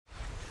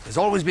There's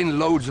always been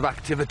loads of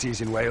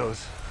activities in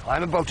Wales.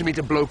 I'm about to meet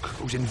a bloke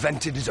who's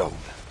invented his own.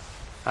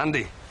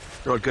 Andy.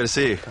 Rhod, good to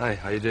see you. Hi,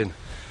 how you doing?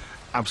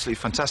 Absolutely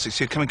fantastic.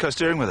 So you're coming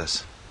coasteering with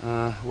us?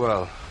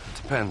 Well,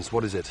 it depends.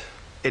 What is it?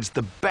 It's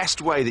the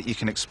best way that you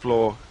can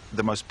explore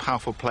the most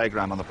powerful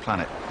playground on the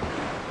planet.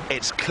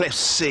 It's cliffs,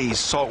 seas,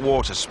 salt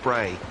water,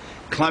 spray,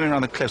 climbing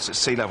around the cliffs at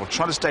sea level,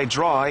 trying to stay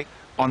dry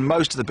on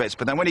most of the bits,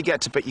 but then when you get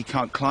to a bit you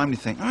can't climb and you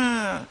think,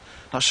 not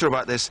sure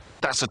about this,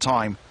 that's the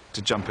time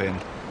to jump in.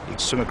 You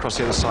swim across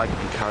the other side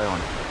and carry on.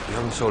 You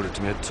haven't sold it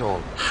to me at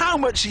all. How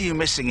much are you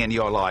missing in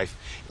your life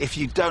if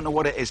you don't know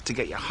what it is to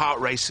get your heart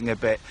racing a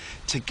bit,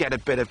 to get a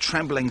bit of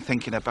trembling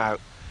thinking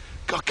about,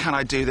 God, can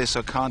I do this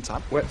or can't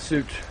I?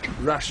 Wetsuit,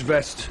 rash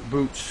vest,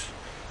 boots,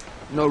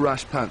 no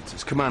rash pants.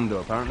 It's commando,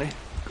 apparently.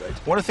 Great.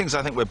 One of the things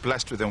I think we're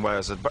blessed with in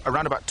Wales is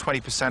around about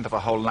 20% of our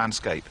whole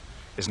landscape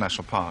is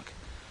national park.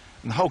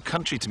 And the whole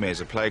country, to me, is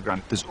a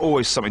playground. There's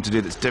always something to do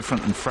that's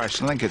different and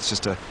fresh. And I think it's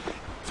just a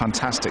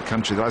fantastic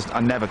country that I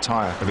never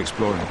tire of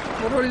exploring.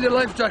 What do I need a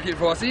life jacket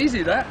for? It's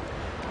easy, that.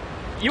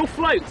 You'll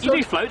float. You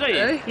do float, don't you?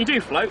 Eh? You do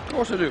float. Of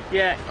course I do.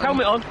 Yeah,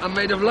 helmet on. I'm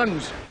made of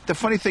lungs. The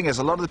funny thing is,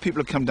 a lot of the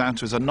people who come down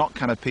to us are not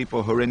kind of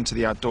people who are into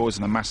the outdoors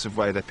in a massive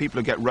way. They're people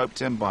who get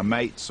roped in by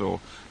mates or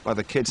by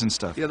the kids and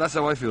stuff. Yeah, that's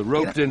how I feel.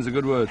 Roped in's a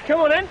good word.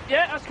 Come on in.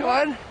 Yeah, that's cool.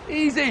 Come on,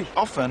 easy.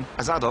 Often,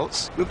 as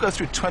adults, we'll go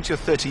through 20 or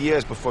 30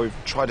 years before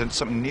we've tried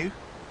something new.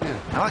 Yeah.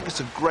 I think it's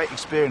a great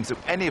experience that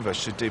any of us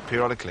should do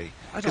periodically.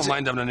 I don't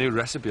mind having a new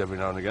recipe every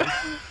now and again.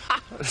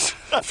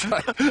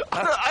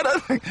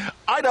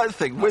 I don't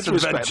think, with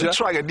respect, that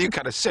trying a new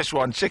kind of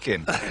Szechuan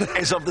chicken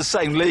is of the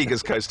same league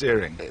as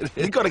coasteering.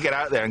 You've got to get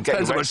out there and get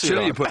Depends your how much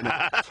chili you put in it.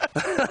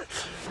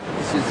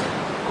 This is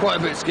quite a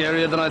bit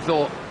scarier than I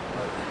thought.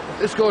 If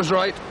this goes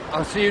right,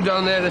 I'll see you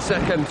down there in a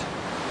second.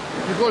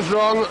 If it goes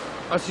wrong,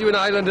 I'll see you in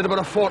Ireland in about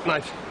a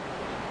fortnight.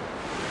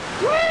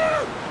 Woo!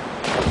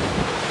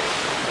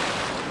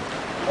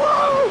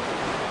 Woo!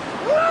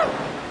 Woo!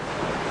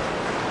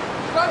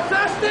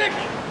 Fantastic!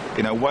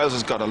 You know, Wales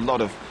has got a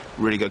lot of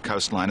really good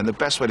coastline, and the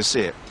best way to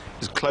see it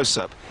is close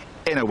up,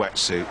 in a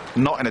wetsuit,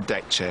 not in a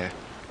deck chair,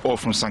 or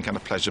from some kind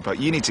of pleasure boat.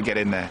 You need to get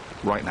in there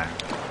right now.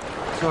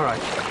 It's all right.